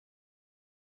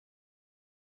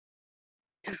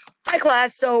Hi,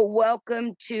 class. So,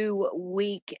 welcome to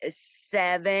week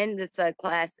 7. This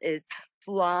class is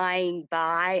flying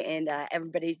by, and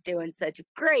everybody's doing such a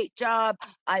great job.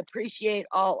 I appreciate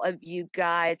all of you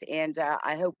guys, and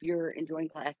I hope you're enjoying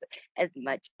class as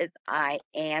much as I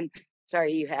am.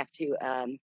 Sorry, you have to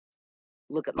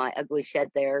look at my ugly shed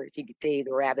there. As you can see,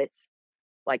 the rabbits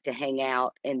like to hang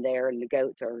out in there, and the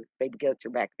baby goats are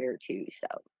back there too. So,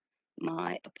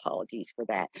 my apologies for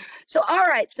that. So, all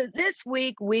right. So, this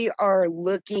week we are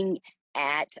looking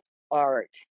at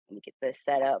art. Let me get this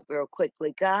set up real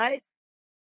quickly, guys.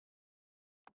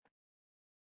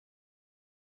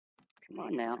 Come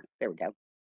on now. There we go.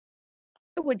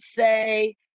 I would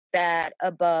say that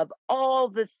above all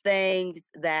the things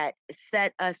that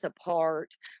set us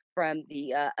apart from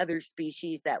the other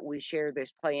species that we share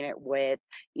this planet with,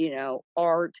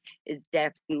 art is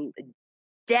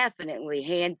definitely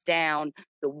hands down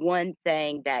the one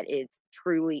thing that is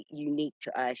truly unique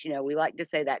to us. We like to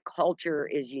say that culture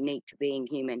is unique to being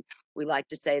human. We like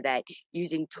to say that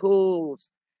using tools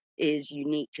is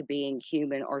unique to being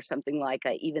human, or something like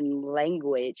even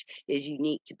language is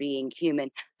unique to being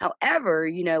human. However,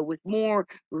 with more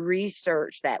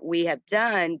research that we have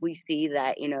done, we see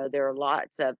that there are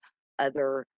lots of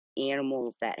other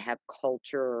animals that have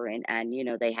culture, and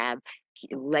they have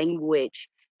language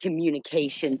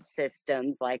communication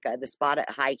systems, like the spotted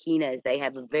hyenas. They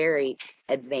have a very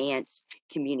advanced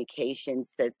communication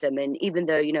system, and even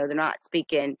though they're not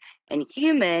speaking in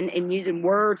human and using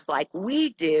words like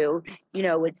we do,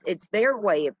 it's their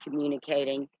way of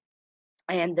communicating.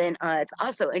 And then it's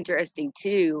also interesting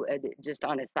too, just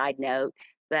on a side note,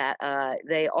 that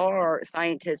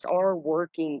scientists are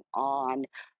working on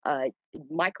uh,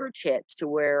 microchips to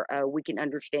where we can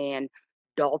understand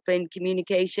dolphin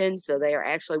communication. So they are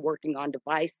actually working on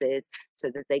devices so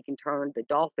that they can turn the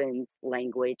dolphins'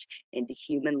 language into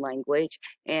human language,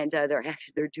 and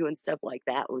they're doing stuff like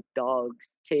that with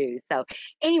dogs too. So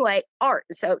anyway, art.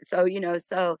 So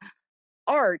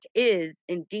art is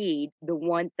indeed the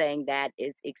one thing that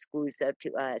is exclusive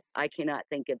to us. I cannot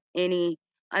think of any.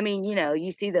 I mean,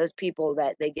 you see those people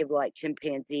that they give like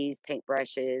chimpanzees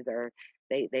paintbrushes, or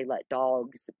they let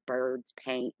dogs, birds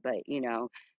paint. But,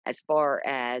 as far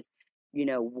as,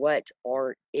 what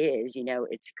art is,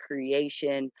 it's a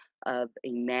creation of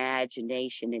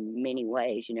imagination in many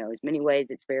ways. As many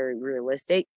ways it's very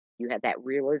realistic. You have that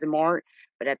realism art,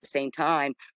 but at the same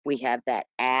time, we have that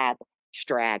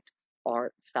abstract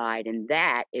art side, and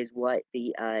that is what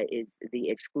is the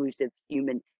exclusive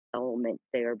human element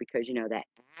there, because that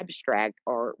abstract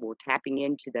art, we're tapping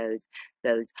into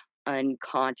those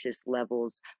unconscious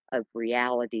levels of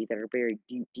reality that are very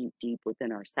deep, deep, deep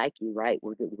within our psyche, right?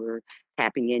 We're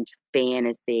tapping into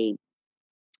fantasy,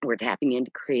 we're tapping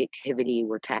into creativity,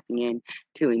 we're tapping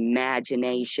into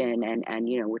imagination, and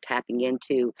we're tapping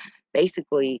into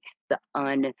basically the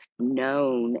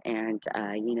unknown. And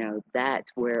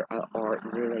that's where our art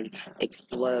really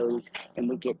explodes, and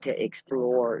we get to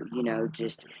explore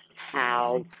just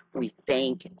how we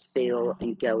think, feel,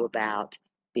 and go about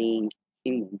being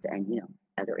humans. And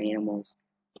other animals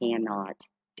cannot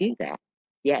do that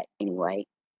yet, anyway.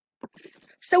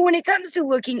 So when it comes to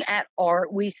looking at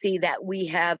art, we see that we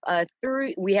have a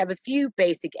few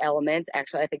basic elements.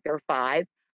 Actually, I think there are 5.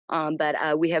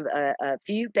 But we have a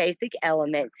few basic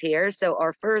elements here. So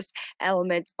our first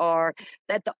elements are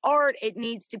that the art, it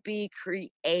needs to be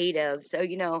creative.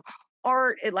 So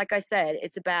art, like I said,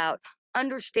 it's about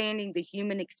understanding the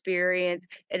human experience,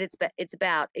 and it's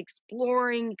about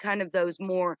exploring kind of those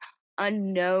more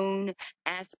unknown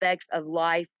aspects of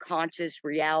life, conscious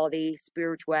reality,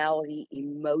 spirituality,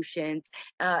 emotions.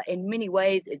 In many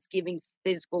ways, it's giving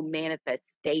physical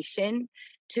manifestation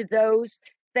to those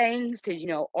things, because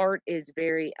art is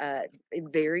very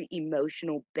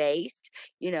emotional based.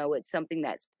 It's something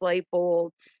that's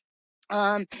playful,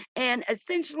 um, and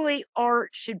essentially,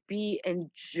 art should be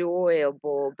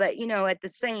enjoyable, but at the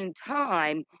same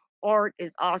time, art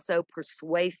is also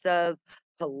persuasive,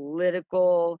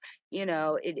 political.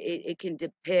 It can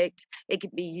depict, it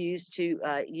can be used to,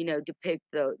 depict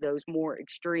those more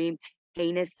extreme,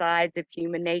 heinous sides of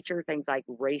human nature, things like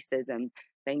racism,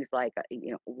 things like,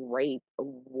 rape,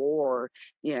 war.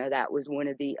 That was one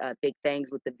of the big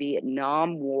things with the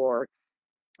Vietnam War,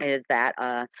 is that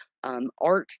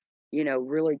art,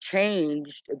 really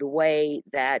changed the way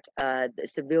that the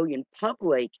civilian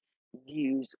public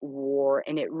views war,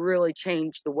 and it really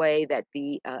changed the way that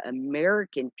the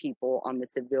American people on the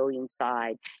civilian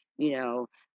side, you know,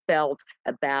 felt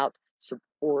about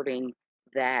supporting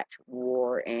that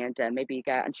war. And maybe you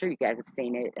guys, I'm sure you guys have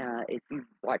seen it if you've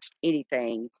watched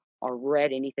anything or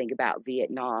read anything about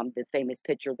Vietnam, the famous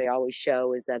picture they always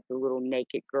show is of the little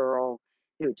naked girl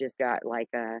who just got like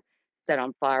set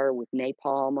on fire with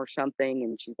napalm or something,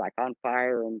 and she's like on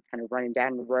fire and kind of running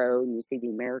down the road, and you see the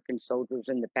American soldiers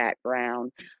in the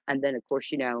background, and then of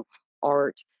course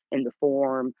art in the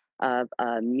form of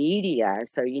media.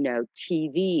 So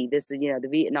TV. This is the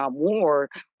Vietnam War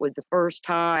was the first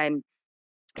time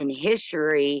in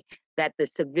history that the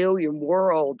civilian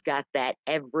world got that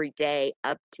everyday,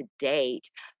 up to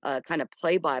date, kind of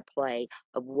play by play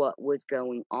of what was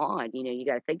going on. You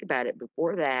got to think about it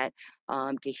before that,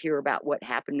 to hear about what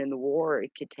happened in the war.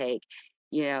 It could take,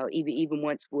 even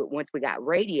once we got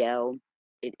radio,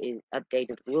 it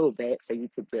updated a little bit, so you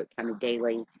could get kind of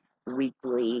daily,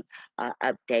 weekly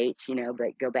updates.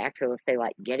 But go back to, let's say,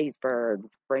 like Gettysburg,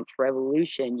 French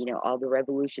Revolution, all the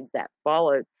revolutions that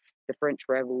followed the French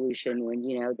Revolution, when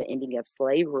the ending of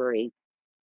slavery,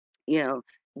 you know,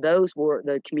 those were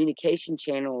the communication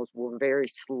channels were very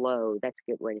slow. That's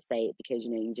a good way to say it, because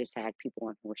you just had people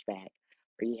on horseback,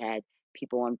 or you had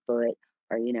people on foot,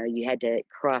 or you had to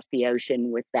cross the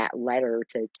ocean with that letter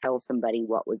to tell somebody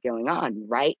what was going on,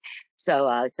 right? So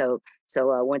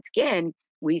once again,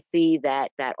 we see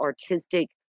that artistic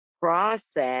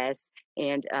process,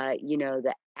 and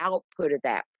the output of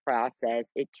that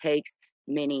process, it takes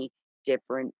many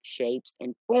different shapes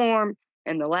and form.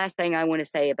 And the last thing I want to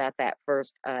say about that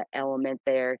first element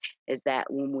there is that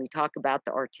when we talk about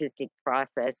the artistic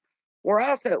process,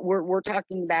 we're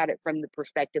talking about it from the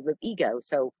perspective of ego.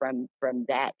 So from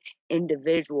that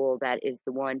individual that is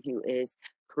the one who is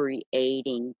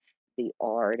creating the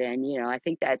art. And I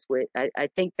think that's what I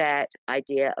think that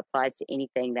idea applies to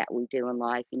anything that we do in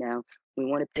life. We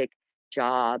want to pick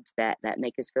jobs that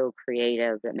make us feel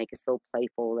creative, that make us feel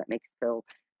playful, that makes us feel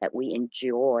that we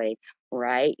enjoy,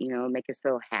 right? Make us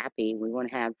feel happy. We want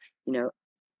to have,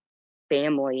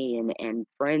 family and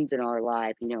friends in our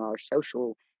life, our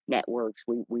social networks.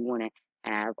 We want to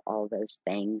have all those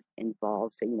things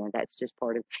involved. So, that's just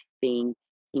part of being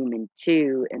human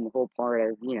too. And the whole part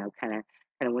of, kind of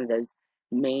one of those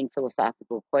main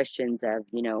philosophical questions of,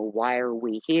 why are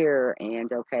we here?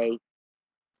 And okay,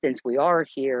 since we are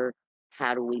here,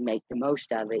 how do we make the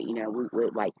most of it? We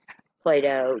like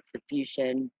Plato,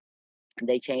 Confucian,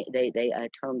 they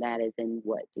term that as in,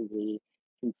 what do we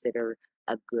consider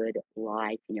a good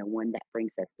life, one that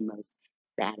brings us the most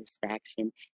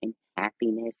satisfaction and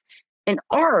happiness. And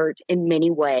art in many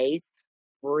ways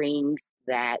brings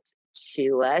that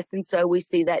to us. And so we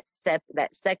see that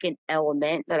second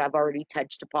element that I've already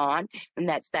touched upon, and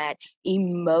that's that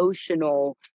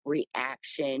emotional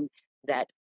reaction that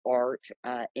art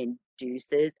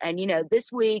induces. And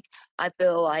this week I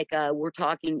feel like we're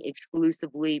talking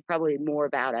exclusively, probably more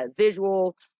about a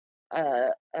visual,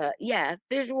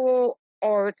 visual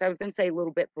arts. I was going to say a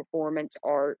little bit performance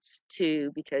arts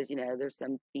too, because there's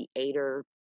some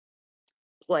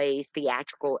plays,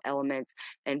 theatrical elements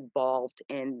involved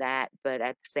in that. But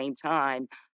at the same time,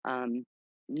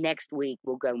 next week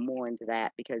we'll go more into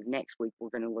that, because next week we're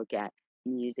going to look at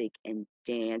music and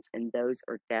dance, and those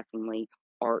are definitely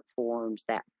art forms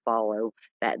that follow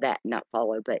that not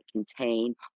follow, but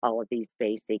contain all of these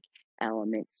basic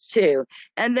elements too.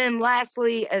 And then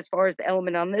lastly, as far as the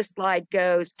element on this slide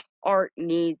goes, art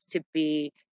needs to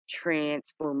be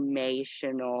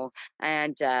transformational.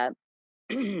 And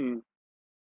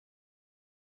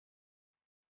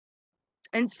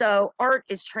And so art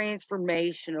is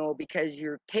transformational because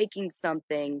you're taking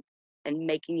something and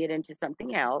making it into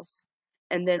something else.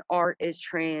 And then art is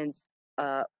transformative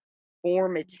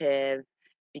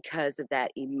because of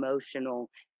that emotional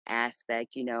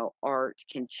aspect. Art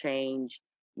can change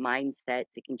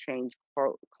mindsets, it can change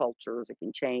cultures, it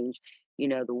can change,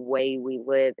 the way we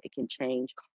live, it can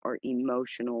change our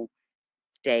emotional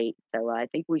state. So I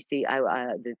think we see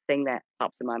the thing that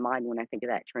pops in my mind when I think of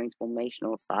that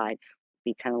transformational side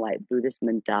be kind of like Buddhist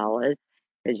mandalas,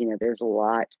 because there's a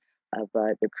lot of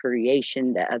the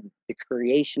creation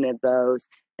of those,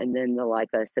 and then the like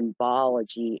a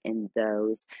symbology in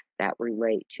those that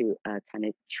relate to kind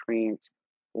of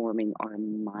transforming our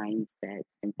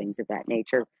mindsets and things of that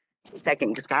nature. Second,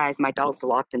 because guys, my dog's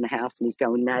locked in the house and he's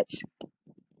going nuts.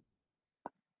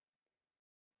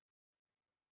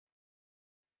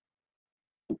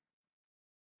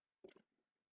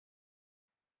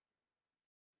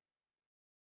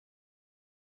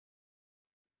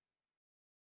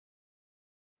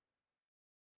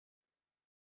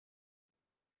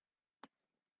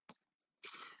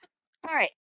 All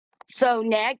right. So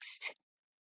next,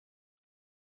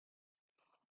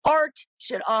 art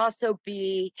should also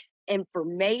be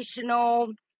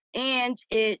informational, and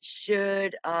it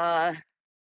should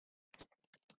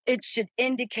it should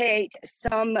indicate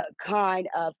some kind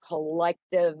of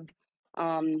collective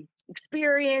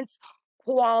experience,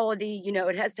 quality.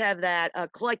 It has to have that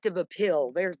collective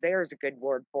appeal. There's a good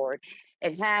word for it.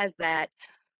 It has that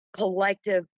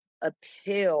collective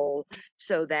appeal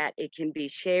so that it can be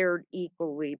shared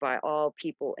equally by all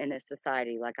people in a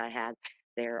society, like I have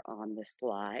there on the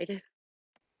slide.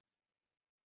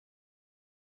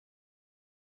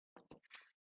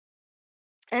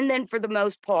 And then for the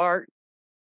most part,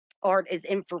 art is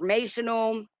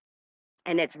informational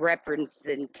and it's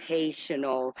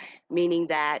representational, meaning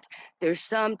that there's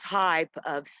some type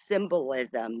of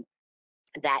symbolism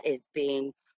that is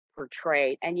being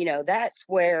portrayed. And, that's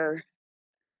where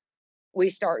we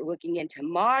start looking into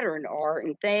modern art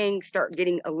and things start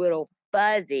getting a little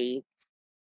fuzzy.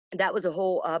 That was a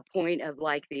whole point of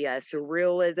like the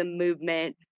surrealism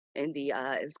movement and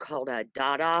it was called a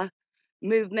Dada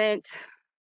movement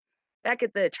back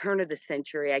at the turn of the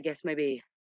century, I guess maybe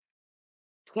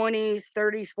 20s,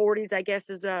 30s, 40s, I guess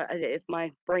is if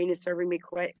my brain is serving me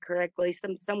correctly,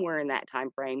 somewhere in that time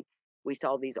frame, we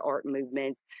saw these art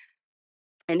movements,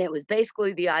 and it was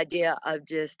basically the idea of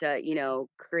just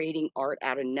creating art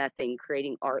out of nothing,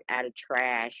 creating art out of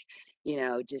trash,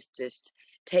 just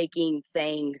taking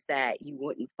things that you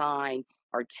wouldn't find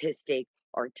artistic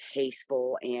or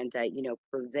tasteful, and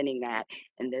presenting that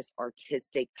in this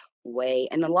artistic way.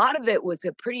 And a lot of it was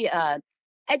a pretty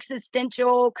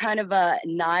existential kind of a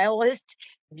nihilist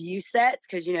view sets,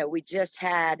 because we just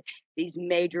had these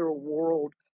major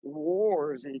world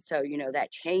wars, and so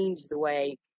that changed the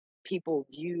way people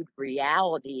viewed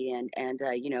reality, and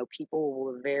people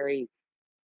were very,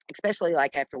 especially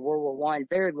like after World War I,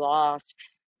 very lost,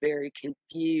 very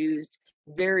confused,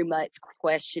 very much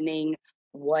questioning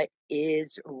what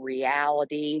is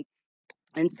reality.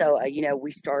 And so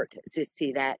we start to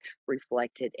see that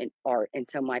reflected in art. And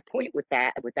so my point with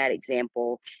that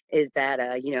example is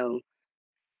that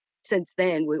since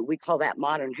then we call that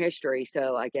modern history,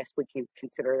 so I guess we can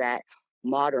consider that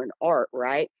modern art,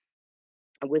 right?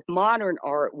 With modern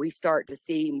art, we start to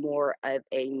see more of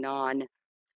a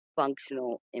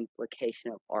non-functional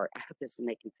implication of art. I hope this is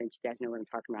making sense. You guys know what I'm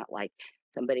talking about. Like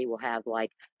somebody will have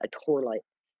like a toilet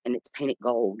and it's painted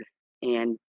gold,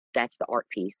 and that's the art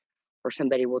piece. Or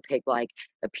somebody will take like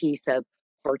a piece of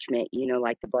parchment,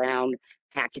 like the brown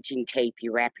packaging tape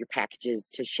you wrap your packages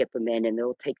to ship them in, and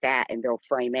they'll take that and they'll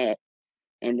frame it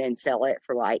and then sell it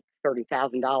for like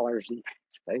 $30,000, and it's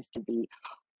supposed to be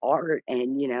art.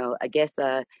 And I guess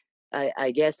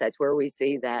that's where we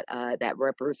see that that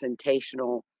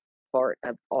representational part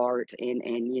of art, and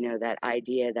that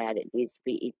idea that it needs to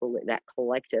be equal, that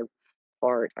collective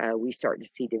part. We start to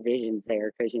see divisions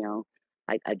there, because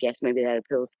I guess maybe that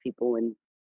appeals to people in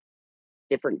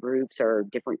different groups or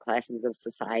different classes of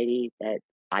society that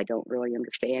I don't really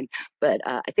understand. But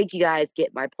I think you guys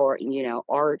get my point. And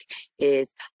art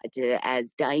is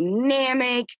as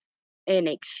dynamic and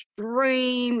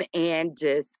extreme, and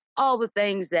just all the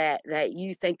things that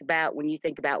you think about when you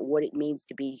think about what it means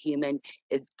to be human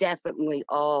is definitely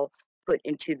all put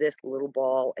into this little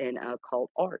ball and called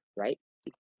art, right?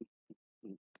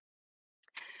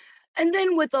 And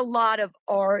then with a lot of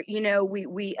art,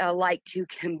 we like to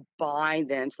combine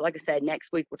them. So, like I said,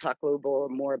 next week we'll talk a little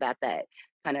more about that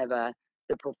kind of the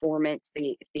performance,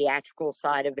 the theatrical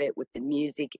side of it with the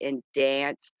music and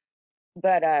dance.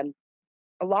 But a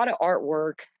lot of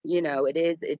artwork,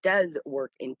 it does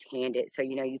work in tandem. So,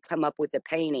 you come up with a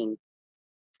painting,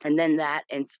 and then that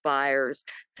inspires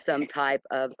some type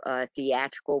of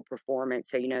theatrical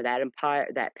performance. So,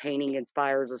 that painting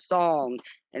inspires a song,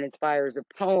 and inspires a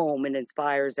poem, and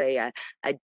inspires a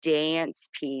dance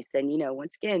piece. And,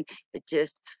 once again, it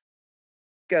just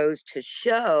goes to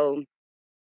show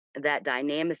that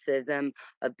dynamicism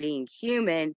of being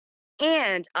human.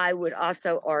 And I would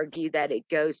also argue that it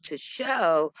goes to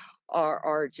show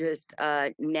our just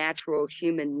natural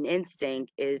human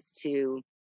instinct is to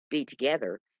be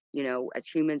together. As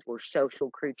humans, we're social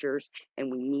creatures,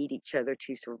 and we need each other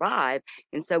to survive.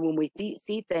 And so when we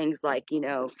see things like,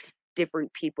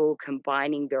 different people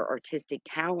combining their artistic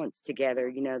talents together,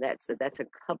 that's a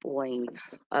coupling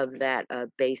of that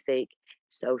basic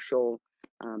social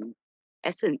um,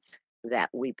 essence that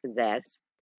we possess.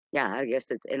 Yeah, I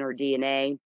guess it's in our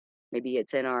DNA. Maybe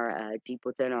it's in our deep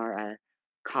within our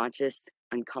conscious,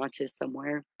 unconscious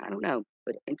somewhere. I don't know,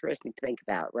 but interesting to think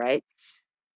about, right?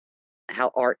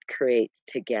 How art creates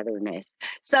togetherness.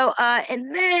 So,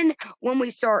 and then when we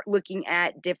start looking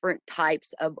at different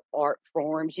types of art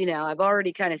forms, I've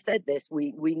already kind of said this.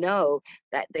 We know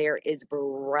that there is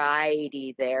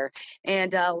variety there,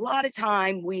 and a lot of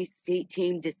time we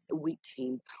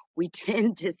we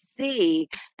tend to see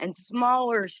in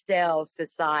smaller scale,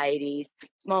 excuse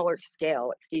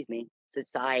me,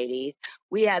 societies,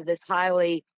 we have this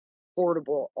highly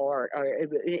portable art, or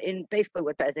and basically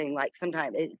what's that thing like?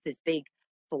 Sometimes it's this big,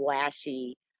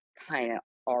 flashy kind of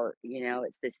art.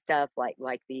 It's this stuff like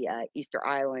the Easter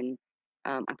Island.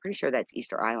 I'm pretty sure that's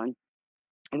Easter Island,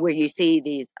 where you see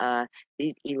these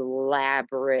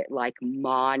elaborate like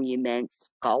monuments,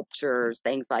 sculptures,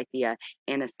 things like the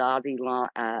Anasazi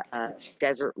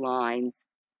desert lines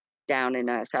down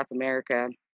in South America.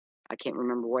 I can't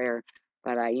remember where,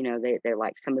 but they're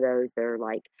like some of those. They're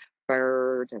like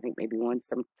birds. I think maybe one's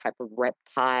some type of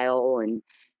reptile, and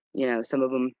some of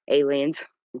them aliens.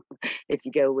 If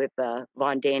you go with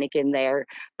Von Daniken there,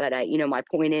 but my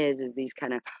point is these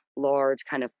kind of large,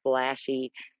 kind of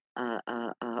flashy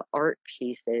art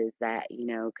pieces that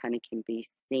kind of can be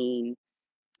seen,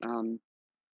 um,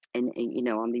 and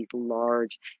on these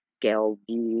large scale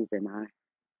views, and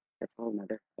that's a whole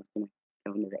nother. I was gonna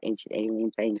go into the ancient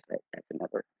alien things, but that's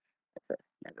another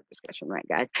discussion, right,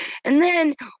 guys? And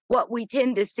then what we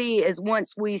tend to see is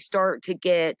once we start to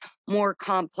get more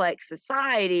complex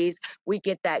societies, we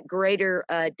get that greater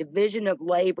division of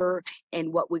labor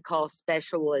and what we call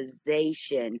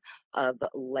specialization of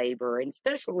labor. And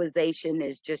specialization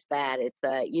is just that. It's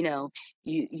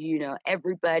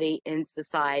everybody in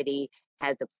society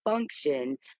has a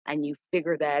function, and you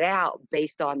figure that out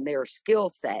based on their skill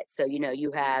set. So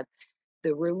you have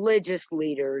the religious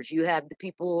leaders, you have the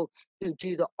people who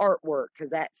do the artwork because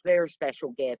that's their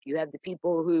special gift. You have the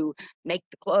people who make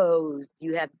the clothes.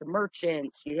 You have the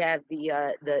merchants. You have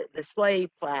the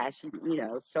slave class.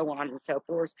 So on and so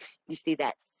forth. You see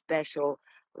that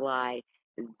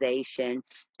specialization,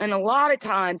 and a lot of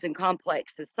times in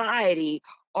complex society,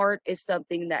 art is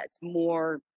something that's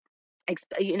more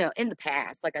in the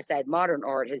past. Like I said, modern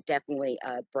art has definitely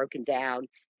broken down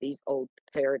these old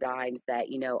paradigms that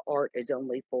art is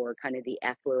only for kind of the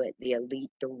affluent, the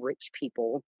elite, the rich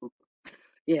people.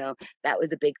 you know that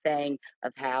was a big thing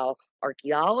of how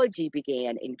archaeology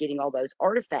began in getting all those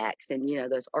artifacts, and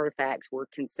those artifacts were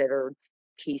considered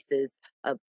pieces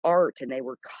of art, and they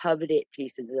were coveted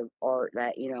pieces of art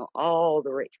that all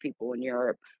the rich people in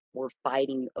Europe were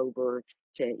fighting over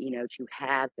to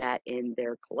have that in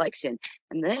their collection.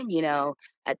 And then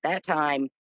at that time,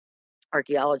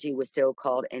 archaeology was still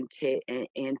called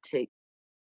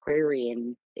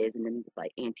antiquarianism. It's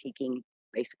like antiquing,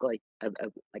 basically,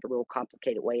 like a real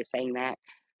complicated way of saying that.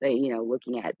 They,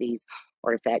 looking at these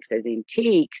artifacts as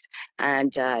antiques,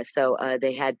 and so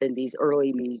they had been these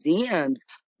early museums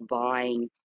vying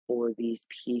for these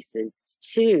pieces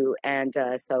too. And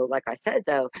so, like I said,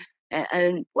 though,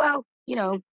 and well,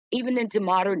 even into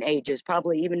modern ages,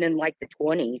 probably even in like the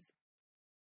 20s,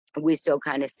 we still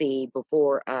kind of see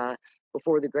before the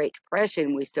Great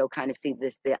Depression, we still kind of see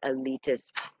the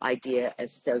elitist idea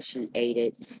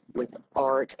associated with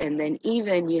art. And then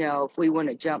even if we want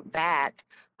to jump back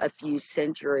a few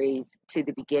centuries to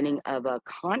the beginning of a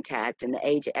contact and the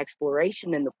age of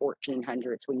exploration in the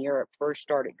 1400s, when Europe first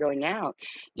started going out,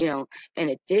 in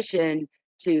addition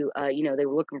to they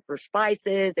were looking for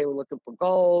spices, they were looking for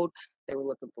gold, they were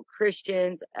looking for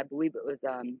Christians. I believe it was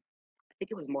think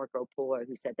it was Marco Polo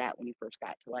who said that when he first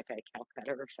got to like a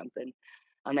Calcutta or something.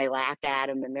 And they laughed at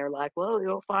him, and they're like, "Well,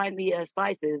 you'll find the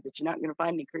spices, but you're not going to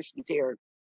find any Christians here."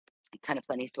 Kind of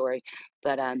funny story,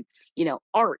 but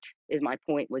art, is my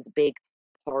point, was a big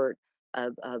part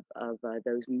of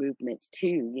those movements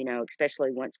too.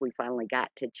 Especially once we finally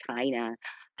got to China,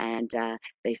 and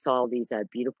they saw these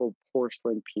beautiful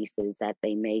porcelain pieces that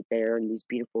they made there, and these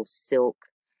beautiful silk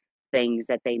things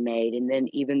that they made, and then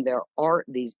even their art,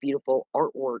 these beautiful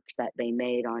artworks that they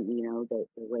made on the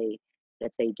way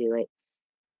that they do it.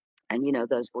 And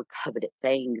those were coveted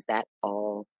things that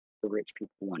all the rich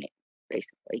people wanted,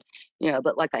 basically.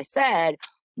 But like I said,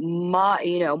 more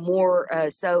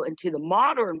so into the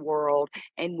modern world,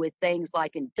 and with things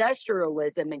like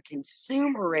industrialism and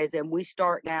consumerism, we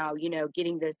start now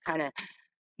getting this kind of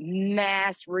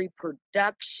mass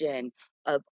reproduction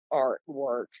of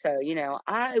artwork. So,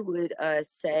 I would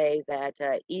say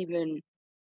that even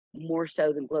more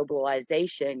so than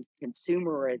globalization,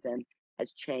 consumerism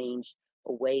has changed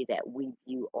a way that we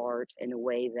view art, and a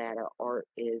way that art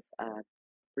is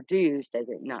produced, as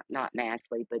it not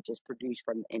massively, but just produced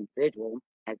from the individual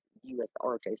as you as the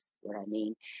artist, what I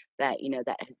mean, that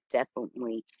that has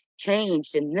definitely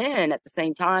changed. And then at the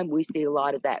same time, we see a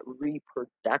lot of that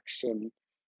reproductionism,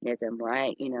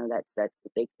 right? That's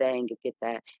the big thing, to get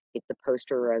the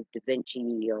poster of Da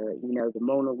Vinci, or the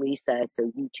Mona Lisa,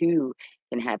 so you too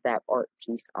can have that art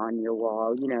piece on your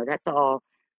wall. That's all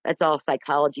That's all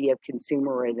psychology of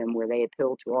consumerism, where they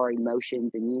appeal to our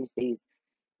emotions and use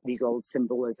these old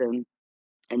symbolism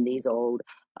and these old,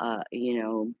 you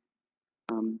know,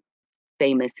 um,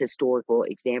 famous historical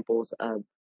examples of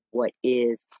what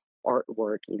is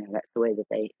artwork. You know, that's the way that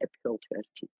they appeal to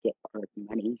us to get our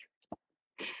money.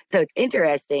 So it's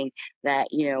interesting that,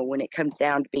 when it comes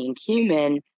down to being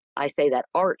human, I say that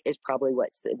art is probably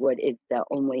what is the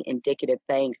only indicative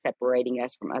thing separating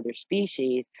us from other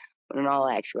species. But in all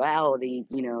actuality,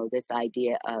 this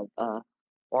idea of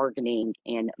bargaining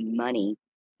and money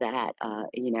that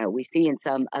we see in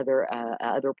some other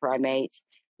primates,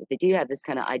 that they do have this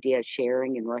kind of idea of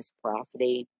sharing and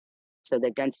reciprocity. So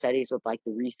they've done studies with like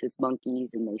the rhesus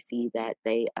monkeys, and they see that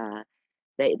they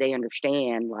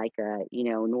understand, like,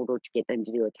 in order to get them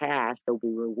to do a task, they'll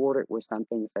be rewarded with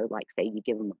something. So like, say you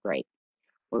give them a grape,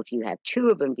 or if you have two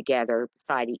of them together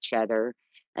beside each other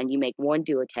and you make one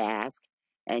do a task,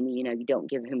 and you don't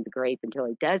give him the grape until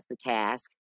he does the task,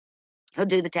 he'll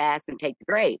do the task and take the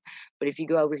grape. But if you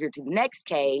go over here to the next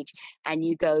cage and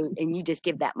you go and you just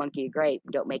give that monkey a grape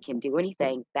and don't make him do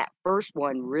anything, that first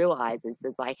one realizes,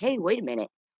 is like, hey, wait a minute,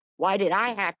 why did I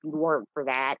have to work for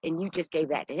that? And you just gave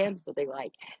that to him. So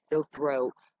they'll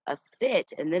throw a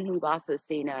fit. And then we've also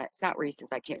seen, it's not rhesus,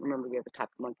 I can't remember the other type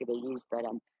of monkey they use, but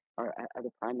or other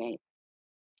primate,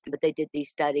 but they did these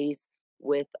studies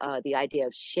with the idea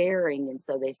of sharing. And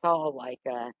so they saw, like,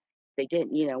 they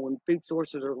didn't, when food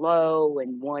sources are low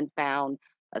and one found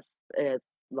a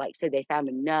like, say they found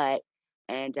a nut,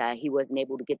 and he wasn't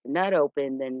able to get the nut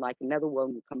open, then like another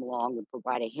one would come along and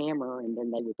provide a hammer, and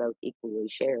then they would both equally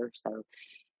share. So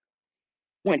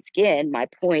once again, my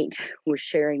point with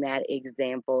sharing that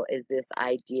example is this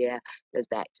idea goes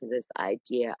back to this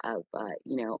idea of,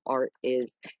 art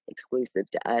is exclusive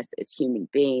to us as human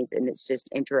beings. And it's just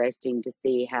interesting to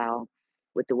see how,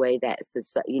 with the way that,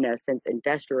 since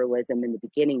industrialism in the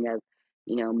beginning of,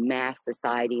 mass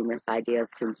society and this idea of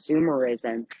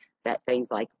consumerism, that things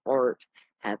like art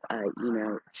have,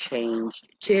 changed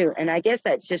too. And I guess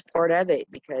that's just part of it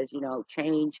because,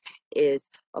 change is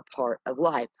a part of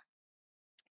life.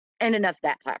 And enough of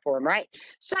that platform, right?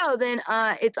 So then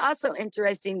it's also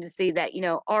interesting to see that,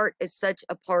 art is such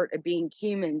a part of being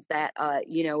humans that,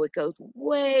 it goes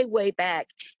way, way back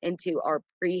into our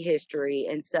prehistory.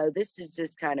 And so this is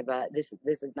just kind of this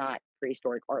is not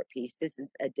prehistoric art piece. This is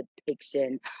a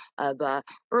depiction of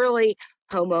early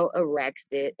Homo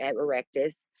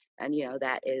erectus. And,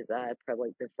 that is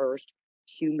probably the first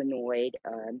humanoid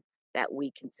that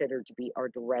we consider to be our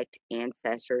direct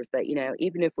ancestors. But,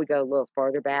 even if we go a little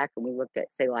farther back and we look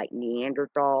at, say, like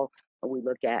Neanderthal, or we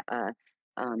look at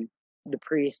um, the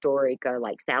prehistoric,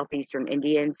 like southeastern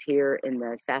Indians here in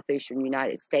the southeastern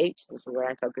United States, this is where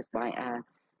I focused my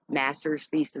master's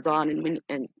thesis on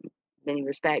in many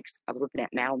respects. I was looking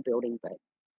at mound building, but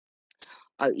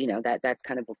that's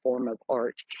kind of a form of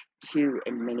art too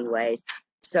in many ways.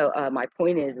 So my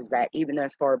point is that even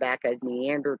as far back as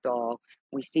Neanderthal,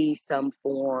 we see some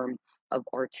form of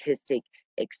artistic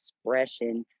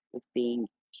expression with being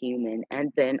human.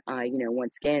 And then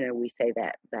once again, we say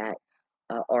that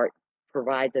art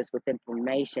provides us with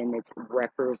information. It's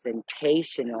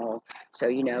representational.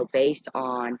 So based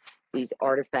on these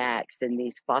artifacts and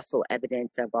these fossil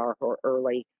evidence of our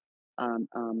early um,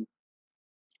 um,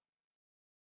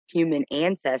 human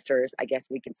ancestors, I guess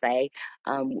we could say,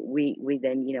 we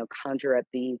then conjure up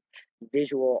these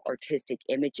visual artistic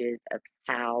images of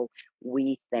how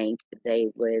we think they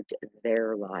lived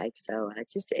their life. So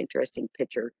just an interesting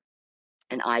picture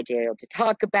and idea to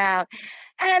talk about.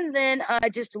 And then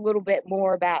just a little bit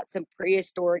more about some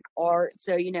prehistoric art.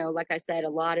 So, like I said, a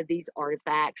lot of these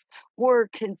artifacts were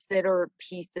considered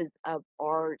pieces of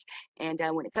art. And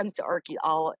when it comes to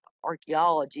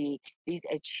archaeology, these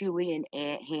Acheulean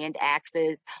hand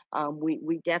axes,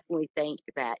 we definitely think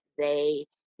that they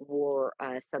were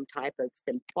some type of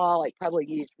symbolic, probably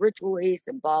used ritually,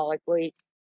 symbolically.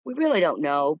 We really don't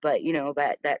know, but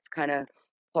that's kind of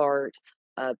part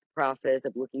of the process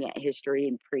of looking at history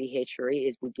and prehistory,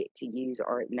 is we get to use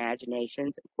our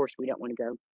imaginations. Of course, we don't want to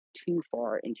go too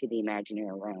far into the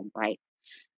imaginary realm, right?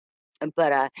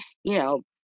 But you know,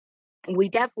 we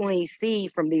definitely see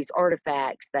from these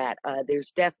artifacts that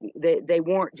there's definitely they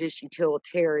weren't just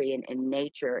utilitarian in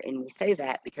nature. And we say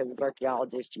that because as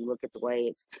archaeologists, you look at the way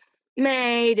it's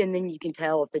made, and then you can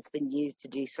tell if it's been used to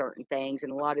do certain things.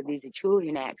 And a lot of these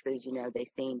Acheulean axes, they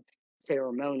seem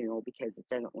ceremonial because it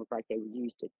doesn't look like they were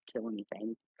used to kill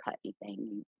anything, cut anything.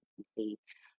 You can see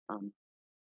um,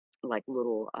 like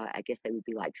little, I guess they would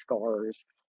be like scars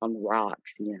on the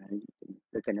rocks. And you can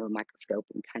look under a microscope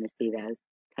and kind of see those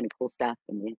kind of cool stuff.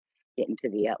 And get into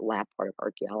the lab part of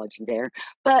archaeology there.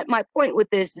 But my point with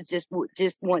this is just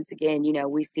once again,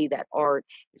 we see that art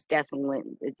is definitely,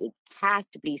 it has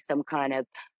to be some kind of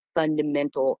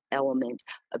fundamental element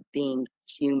of being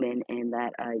human, and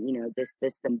that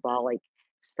this symbolic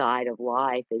side of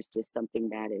life is just something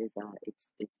that is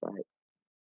it's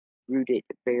rooted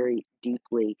very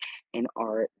deeply in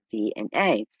our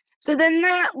DNA. So then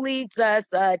that leads us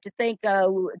to think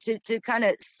to kind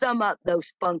of sum up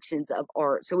those functions of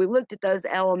art. So we looked at those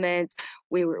elements.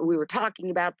 We were talking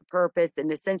about the purpose,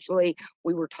 and essentially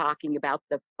we were talking about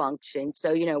the function.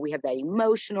 So we have that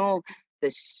emotional, the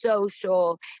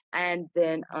social, and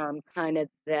then kind of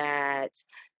that,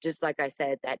 just like I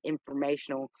said, that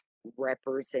informational,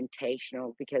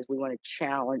 representational, because we want to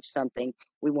challenge something,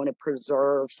 we want to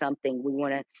preserve something, we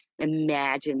want to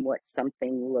imagine what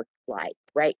something looked like,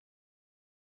 right?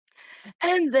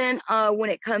 And then when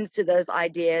it comes to those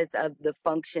ideas of the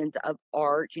functions of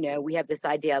art, we have this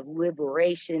idea of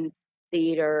liberation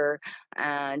theater,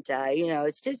 and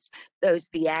it's just those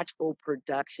theatrical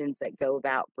productions that go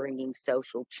about bringing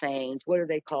social change. What are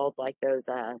they called? Like those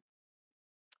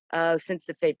since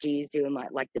the 50s, doing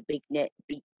like the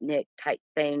beatnik type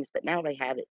things, but now they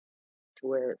have it to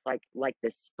where it's like the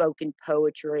spoken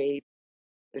poetry.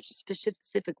 There's a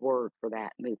specific word for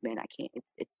that movement. I can't.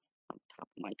 It's on the top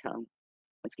of my tongue.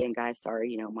 Once again, guys,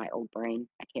 sorry. My old brain.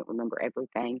 I can't remember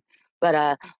everything.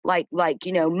 But like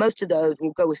most of those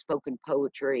will go with spoken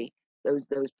poetry. Those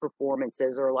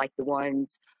performances are like the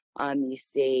ones you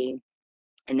see,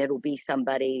 and it'll be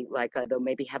somebody like they'll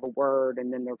maybe have a word,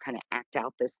 and then they'll kind of act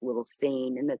out this little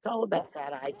scene, and it's all about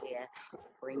that idea of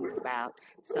bringing about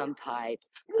some type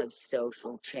of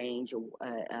social change,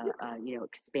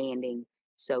 expanding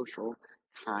social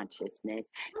consciousness.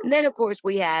 And then of course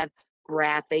we have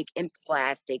graphic and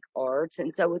plastic arts.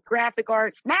 And so with graphic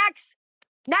arts, Max,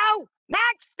 no,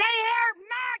 Max, stay here,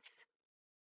 Max.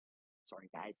 Sorry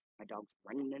guys, my dog's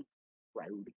running in the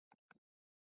road.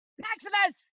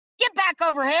 Maximus, get back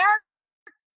over here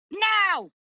now.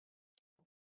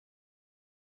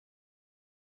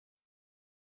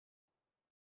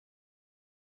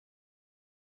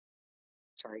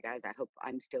 Sorry, guys. I hope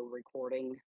I'm still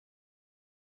recording.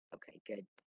 Okay, good.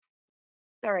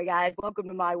 Sorry, guys. Welcome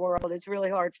to my world. It's really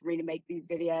hard for me to make these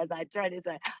videos. I've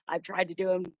tried to do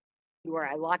them where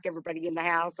I lock everybody in the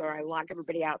house, or I lock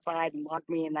everybody outside and lock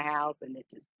me in the house, and it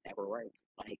just never works.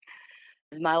 Like,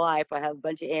 this is my life. I have a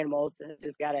bunch of animals, and I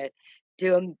just gotta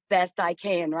do them best I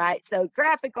can, right? So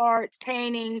graphic arts,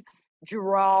 painting,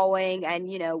 drawing, and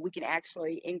we can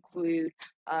actually include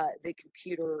the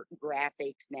computer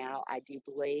graphics now, I do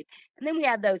believe. And then we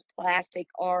have those plastic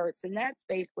arts, and that's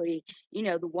basically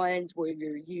the ones where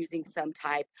you're using some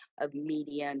type of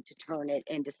medium to turn it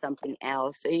into something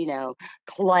else. So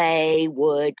clay,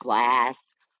 wood,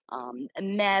 glass,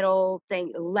 metal,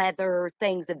 leather,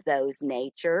 things of those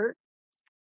nature.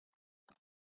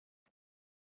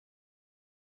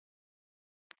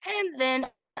 And then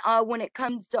when it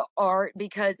comes to art,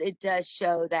 because it does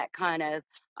show that kind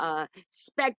of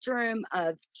spectrum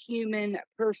of human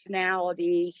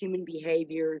personality, human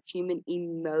behavior, human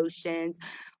emotions,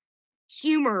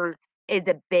 humor is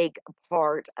a big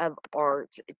part of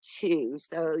art too.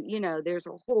 So, there's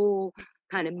a whole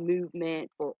kind of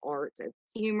movement for art of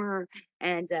humor.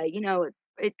 And,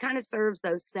 it kind of serves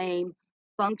those same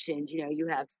functions. You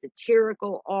have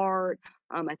satirical art.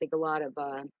 I think a lot of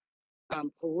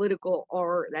political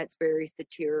art that's very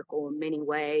satirical in many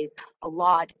ways. A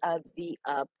lot of the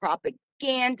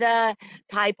propaganda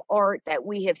type art that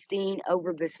we have seen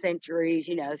over the centuries,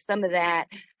 some of that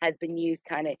has been used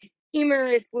kind of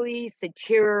humorously,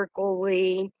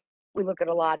 satirically. We look at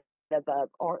a lot of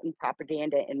art and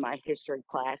propaganda in my history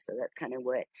class, so that's kind of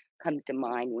what comes to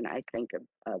mind when I think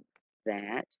of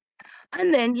that.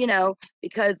 And then,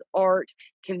 because art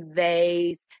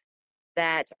conveys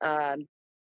that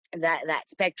that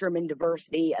spectrum and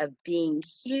diversity of being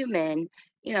human,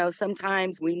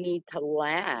 sometimes we need to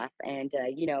laugh, and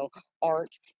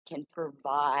art can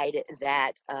provide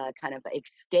that kind of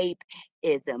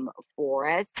escapism for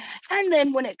us. And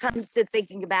then when it comes to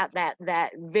thinking about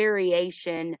that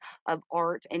variation of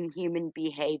art and human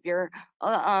behavior,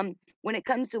 when it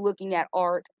comes to looking at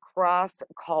art cross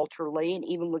culturally, and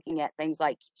even looking at things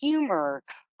like humor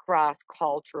cross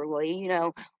culturally,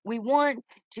 we want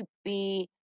to be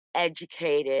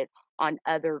educated on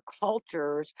other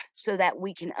cultures so that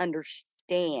we can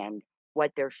understand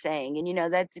what they're saying.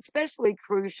 And that's especially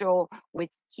crucial with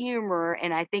humor,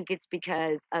 and I think it's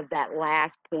because of that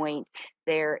last point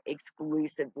there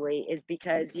exclusively, is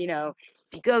because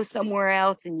If you go somewhere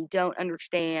else and you don't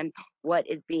understand what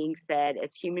is being said,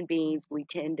 as human beings, we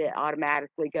tend to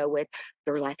automatically go with,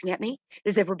 they're laughing at me.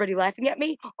 Is everybody laughing at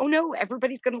me? Oh no,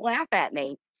 everybody's going to laugh at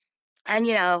me. And,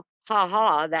 ha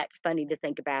ha, that's funny to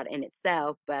think about in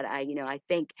itself. But I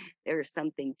think there's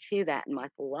something to that. In my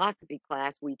philosophy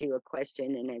class, we do a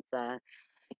question, and it's,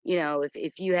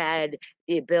 if you had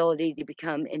the ability to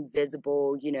become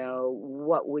invisible,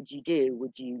 what would you do?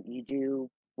 Would you do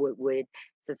what would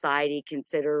society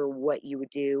consider what you would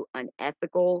do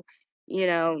unethical?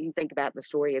 And think about the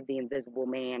story of the Invisible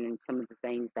Man and some of the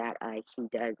things that he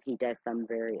does. He does some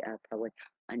very probably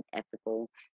unethical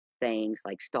things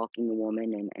like stalking a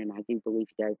woman, and I do believe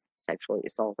he does sexually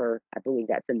assault her. I believe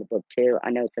that's in the book too. I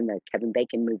know it's in the Kevin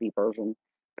Bacon movie version,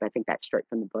 but I think that's straight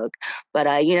from the book. But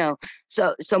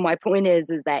so my point is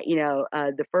that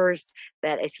the first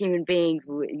that as human beings,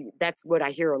 that's what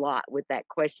I hear a lot with that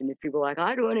question is people like,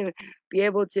 I don't want to be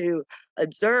able to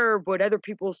observe what other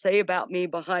people say about me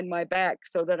behind my back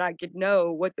so that I could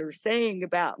know what they're saying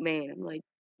about me. And I'm like,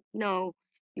 no,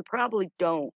 you probably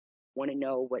don't want to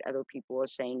know what other people are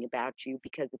saying about you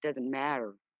because it doesn't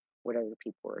matter what other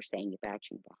people are saying about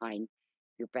you behind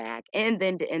your back. And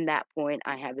then to end that point,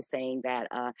 I have a saying that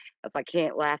if I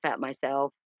can't laugh at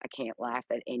myself, I can't laugh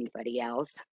at anybody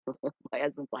else. My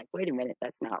husband's like, wait a minute,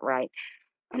 that's not right.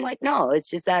 I'm like, no, it's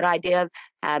just that idea of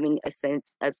having a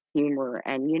sense of humor.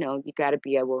 And, you got to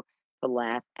be able to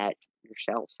laugh at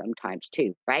yourself sometimes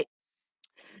too, right?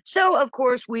 So, of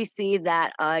course, we see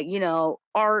that,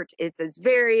 art, it's as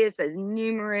various, as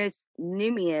numerous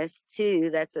too.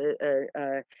 That's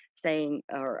a saying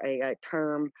or a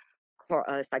term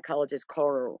psychologist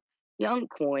Carl Jung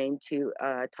coined to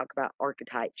talk about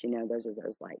archetypes. Those are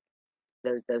those like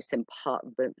those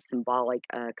symbolic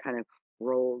kind of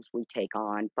roles we take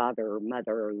on: father,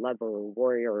 mother, lover,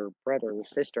 warrior, brother,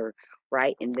 sister,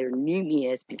 right? And they're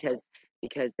numerous because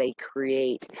they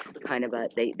create kind of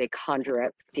they conjure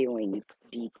up feelings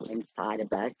deep inside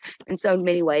of us. And so in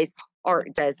many ways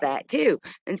art does that too.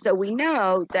 And so we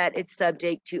know that it's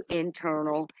subject to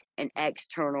internal and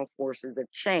external forces of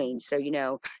change. So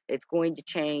it's going to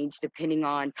change depending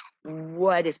on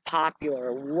what is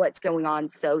popular, what's going on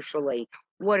socially,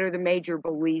 what are the major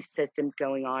belief systems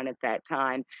going on at that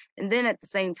time. And then at the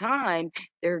same time,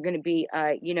 they're going to be,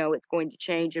 it's going to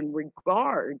change in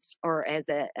regards or as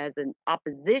an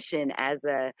opposition, as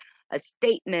a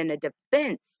statement, a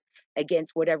defense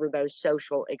against whatever those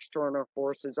social external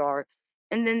forces are.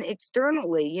 And then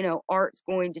externally, art's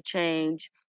going to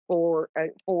change for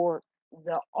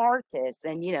the artist.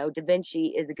 And Da Vinci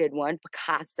is a good one.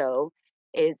 Picasso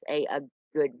is a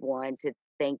good one to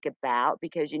think about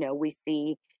because we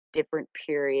see different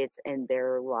periods in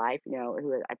their life.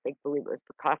 Who I think believe it was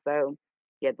Picasso.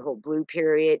 He had the whole blue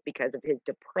period because of his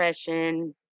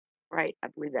depression, right? I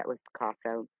believe that was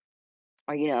Picasso.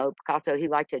 Or Picasso, he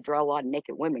liked to draw a lot of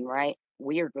naked women, right?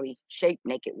 Weirdly shaped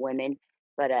naked women,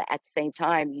 but at the same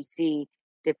time, you see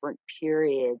different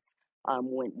periods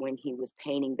when he was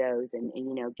painting those, and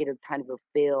get a kind of a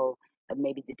feel of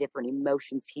maybe the different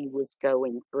emotions he was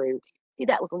going through. See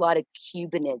that with a lot of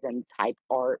Cubanism type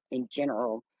art in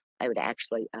general. I would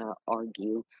actually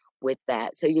argue with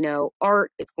that. So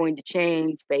art it's going to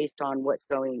change based on what's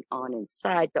going on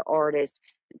inside the artist,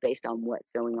 based on what's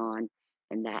going on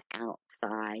and that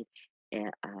outside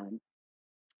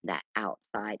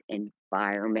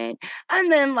environment.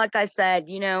 And then, like I said,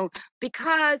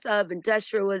 because of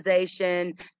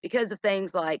industrialization, because of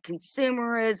things like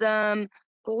consumerism,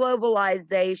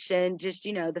 globalization, just,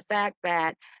 the fact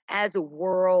that as a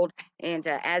world and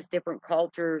as different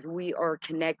cultures, we are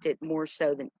connected more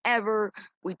so than ever.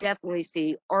 We definitely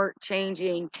see art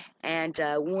changing. And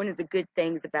one of the good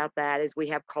things about that is we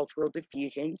have cultural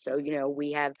diffusion. So,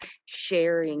 we have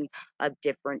sharing of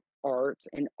different arts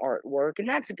and artwork. And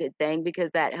that's a good thing because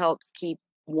that helps keep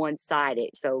one sided.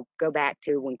 So go back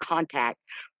to when contact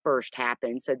first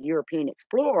happened. So the European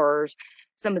explorers,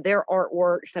 some of their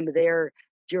artwork, some of their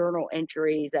journal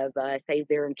entries of, say,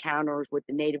 their encounters with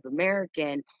the Native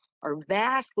American are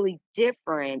vastly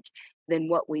different than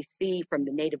what we see from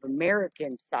the Native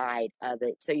American side of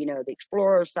it. So, the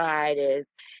explorer side is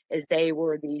they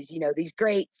were these, these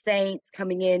great saints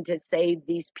coming in to save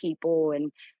these people,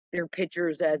 and their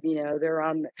pictures of, they're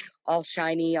on all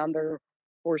shiny on their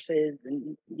horses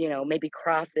and, maybe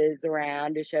crosses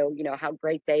around to show, how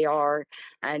great they are.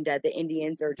 And the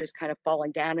Indians are just kind of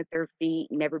falling down at their feet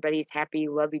and everybody's happy,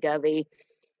 lovey dovey.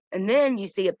 And then you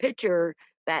see a picture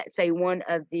that, say, one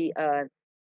of the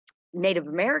Native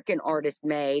American artists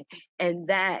made, and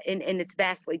it's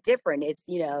vastly different. It's,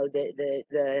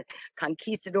 the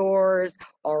conquistadors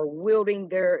are wielding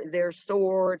their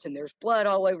swords, and there's blood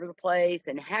all over the place,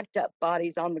 and hacked up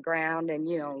bodies on the ground, and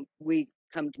we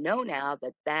come to know now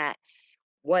that that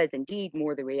was indeed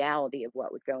more the reality of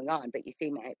what was going on. But you see,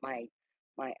 my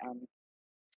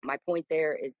point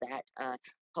there is that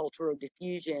cultural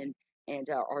diffusion and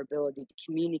our ability to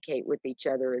communicate with each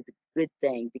other is a good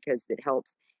thing, because it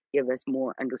helps give us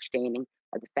more understanding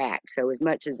of the facts. So, as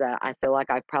much as I feel like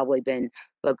I've probably been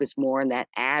focused more on that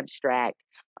abstract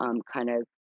kind of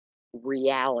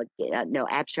reality, no,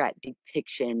 abstract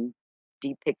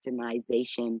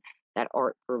depictionization that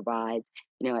art provides.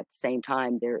 At the same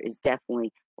time, there is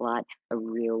definitely a lot of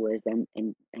realism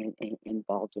and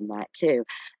involved in that too.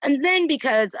 And then,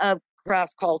 because of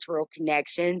cross cultural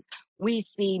connections, we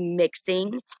see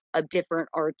mixing of different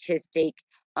artistic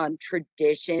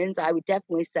traditions. I would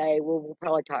definitely say, well, we'll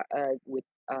probably talk with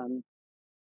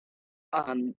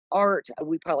art,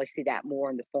 we probably see that more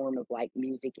in the form of like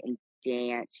music and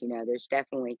dance. There's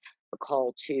definitely a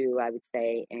call to, I would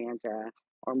say, and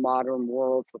our modern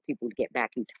world, for people to get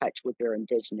back in touch with their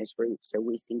indigenous roots. So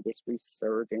we see this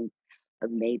resurgence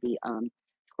of maybe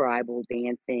tribal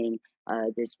dancing,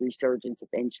 this resurgence of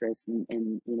interest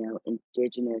in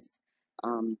indigenous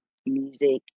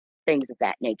music, things of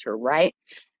that nature, right?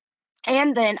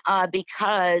 And then,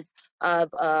 because of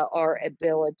our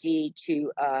ability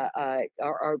to,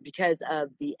 or because of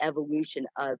the evolution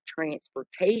of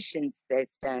transportation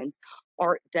systems,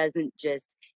 art doesn't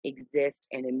just exist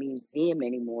in a museum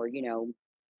anymore.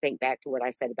 Think back to what I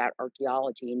said about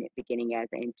archaeology in it beginning as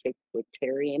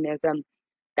antiquitarianism.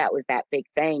 That was that big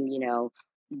thing.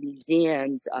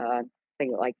 Museums,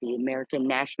 think like the American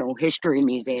National History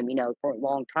Museum, for a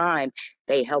long time,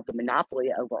 they held the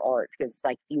monopoly over art, because it's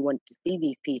like, if you wanted to see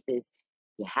these pieces,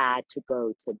 you had to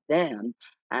go to them.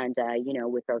 And,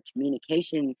 with our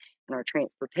communication and our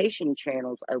transportation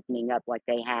channels opening up like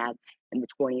they have in the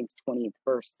 20th,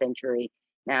 21st century,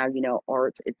 now,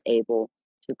 art is able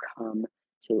to come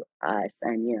to us.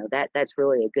 And, that's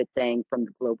really a good thing from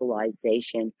the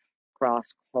globalization,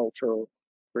 cross cultural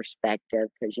perspective,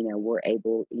 because we're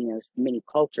able, many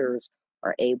cultures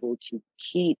are able to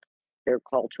keep their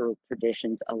cultural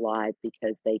traditions alive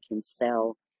because they can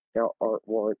sell their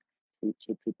artwork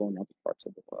to people in other parts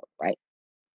of the world, right?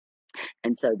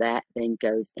 And so that then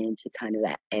goes into kind of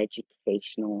that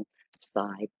educational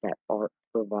side that art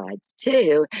provides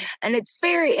too. And it's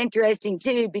very interesting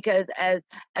too, because as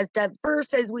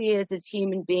diverse as we is as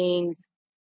human beings,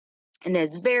 and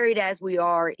as varied as we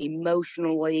are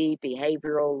emotionally,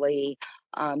 behaviorally,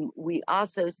 we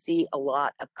also see a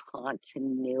lot of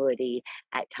continuity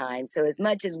at times. So, as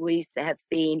much as we have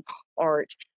seen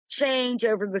art change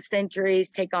over the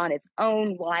centuries, take on its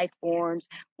own life forms,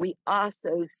 we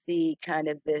also see kind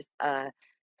of this kind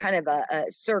of a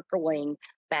circling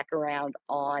back around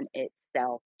on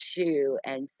itself too.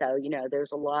 And so,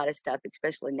 there's a lot of stuff,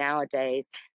 especially nowadays,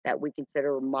 that we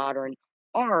consider modern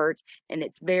art, and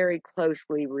it's very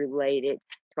closely related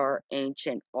to our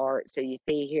ancient art. So you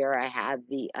see here, I have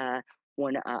the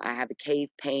one. I have a cave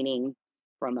painting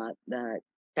from the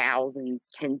thousands,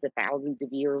 tens of thousands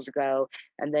of years ago,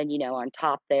 and then on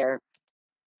top there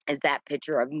is that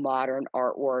picture of modern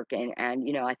artwork, and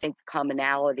I think the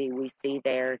commonality we see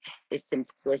there is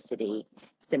simplicity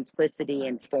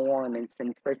in form, and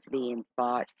simplicity in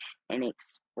thought and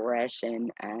expression,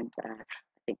 and I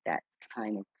think that's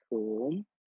kind of cool.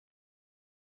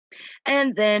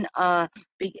 And then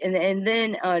and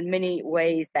then in many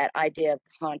ways, that idea of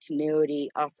continuity,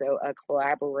 also a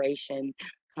collaboration,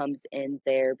 comes in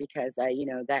there, because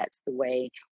that's the way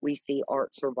we see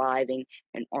art surviving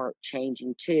and art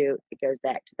changing too. It goes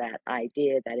back to that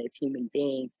idea that as human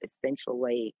beings,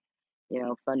 essentially,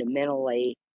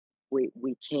 fundamentally,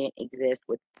 we can't exist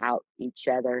without each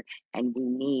other, and we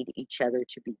need each other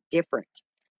to be different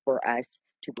for us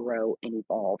to grow and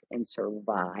evolve and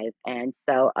survive. And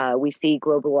so we see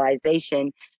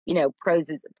globalization,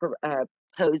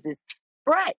 poses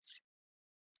threats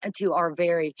to our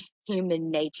very human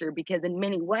nature, because in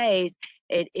many ways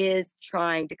it is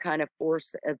trying to kind of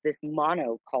force this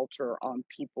monoculture on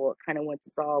people. It kind of wants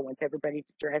everybody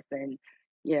to dress in,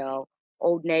 you know,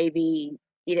 Old Navy,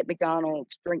 eat at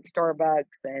McDonald's, drink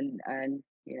Starbucks, and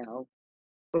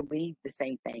believe the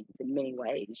same things in many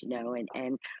ways,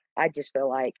 and I just feel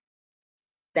like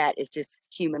that is just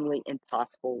humanly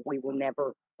impossible. We will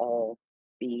never all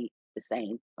be the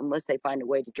same unless they find a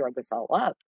way to drug us all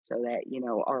up, so that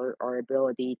our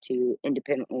ability to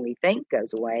independently think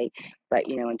goes away. But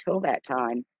until that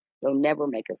time, they'll never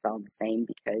make us all the same,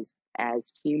 because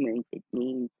as humans, it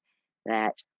means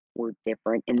that we're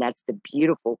different. And that's the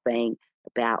beautiful thing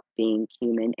about being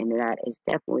human. And that is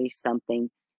definitely something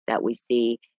that we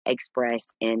see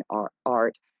expressed in our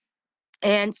art.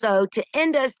 And so to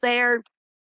end us there,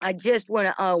 I just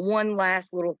want to one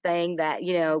last little thing that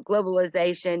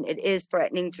globalization, it is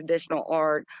threatening traditional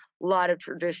art. A lot of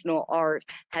traditional art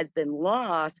has been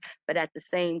lost, but at the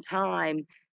same time,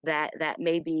 that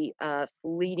may be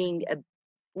fleetingness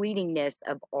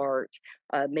of art.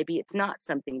 Maybe it's not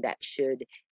something that should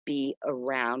be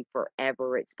around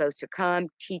forever. It's supposed to come,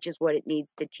 teach us what it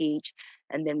needs to teach,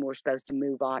 and then we're supposed to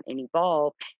move on and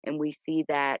evolve. And we see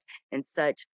that in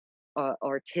such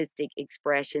artistic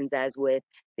expressions as with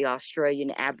the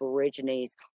Australian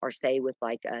Aborigines, or say with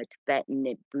like Tibetan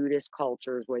and Buddhist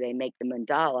cultures where they make the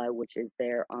mandala, which is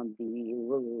there on the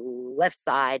left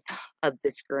side of the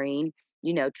screen.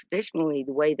 Traditionally,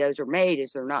 the way those are made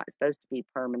is they're not supposed to be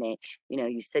permanent.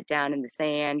 You sit down in the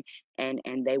sand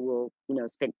and they will,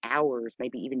 spend hours,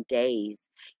 maybe even days,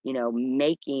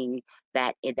 making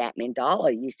that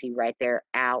mandala you see right there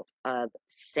out of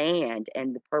sand.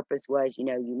 And the purpose was,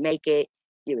 you make it,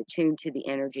 you attune to the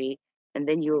energy, and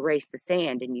then you erase the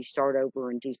sand and you start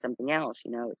over and do something else.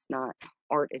 It's not,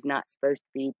 art is not supposed to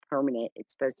be permanent.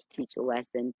 It's supposed to teach a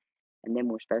lesson, and then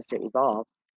we're supposed to evolve.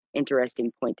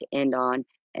 Interesting point to end on.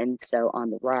 And so on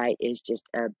the right is just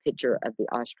a picture of the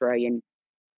Australian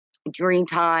dream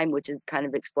time, which is kind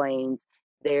of explains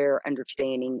their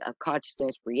understanding of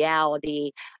consciousness,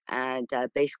 reality, and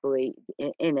basically,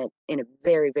 in a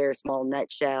very very small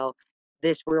nutshell,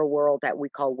 this real world that we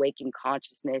call waking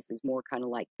consciousness is more kind of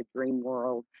like the dream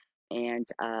world, and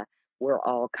we're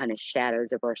all kind of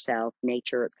shadows of ourselves.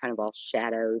 Nature is kind of all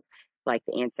shadows. Like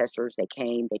the ancestors, they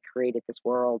came, they created this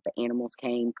world. The animals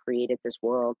came, created this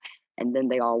world, and then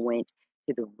they all went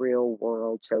to the real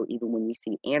world. So even when you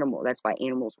see animal, that's why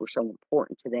animals were so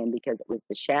important to them, because it was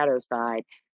the shadow side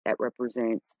that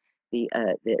represents the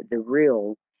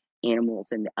real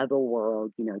animals in the other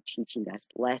world, teaching us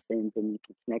lessons, and you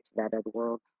can connect to that other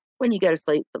world when you go to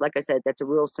sleep. But like I said, that's a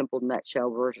real simple nutshell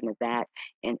version of that,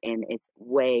 and it's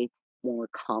way more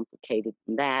complicated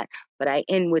than that. But I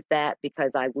end with that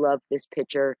because I love this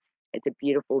picture. It's a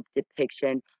beautiful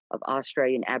depiction of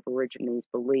Australian Aborigines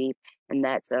belief, and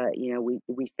that's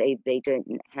we say they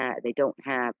don't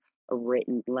have a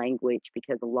written language,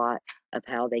 because a lot of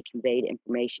how they conveyed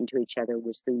information to each other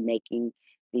was through making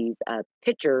these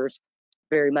pictures,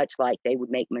 very much like they would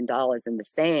make mandalas in the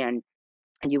sand,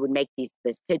 and you would make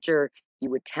this picture, you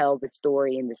would tell the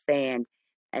story in the sand,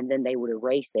 and then they would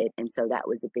erase it. And so that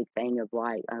was a big thing of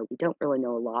why we don't really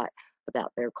know a lot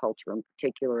about their culture in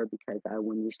particular, because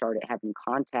when we started having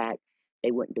contact,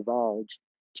 they wouldn't divulge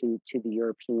to the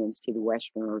Europeans, to the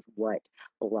Westerners, what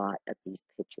a lot of these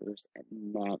pictures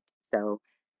meant. So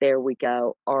there we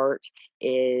go. Art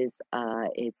is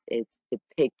it's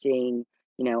depicting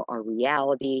our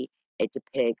reality. It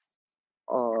depicts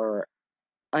our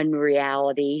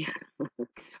unreality, or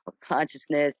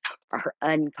consciousness, or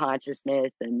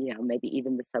unconsciousness, and maybe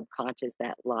even the subconscious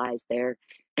that lies there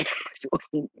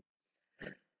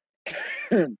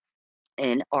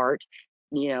in art.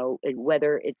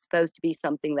 Whether it's supposed to be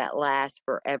something that lasts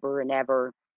forever and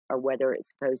ever, or whether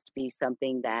it's supposed to be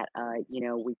something that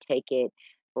we take it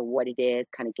for what it is,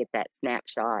 kind of get that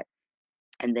snapshot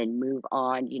and then move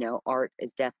on. Art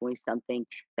is definitely something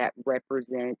that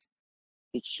represents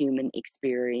the human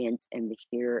experience in the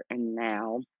here and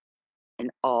now,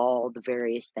 and all the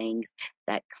various things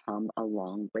that come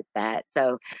along with that.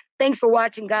 So, thanks for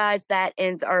watching, guys. That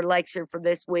ends our lecture for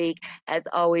this week. As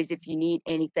always, if you need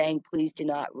anything, please do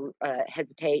not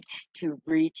hesitate to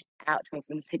reach out to me. I was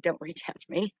going to say, don't reach out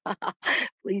to me.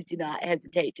 Please do not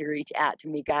hesitate to reach out to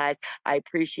me, guys. I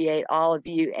appreciate all of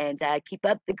you, and keep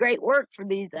up the great work for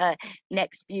these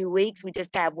next few weeks. We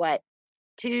just have what?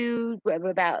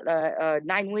 About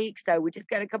 9 weeks. So we just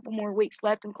got a couple more weeks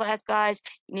left in class, guys.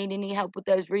 You need any help with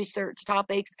those research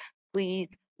topics, please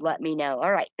let me know.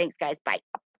 All right. Thanks, guys. Bye.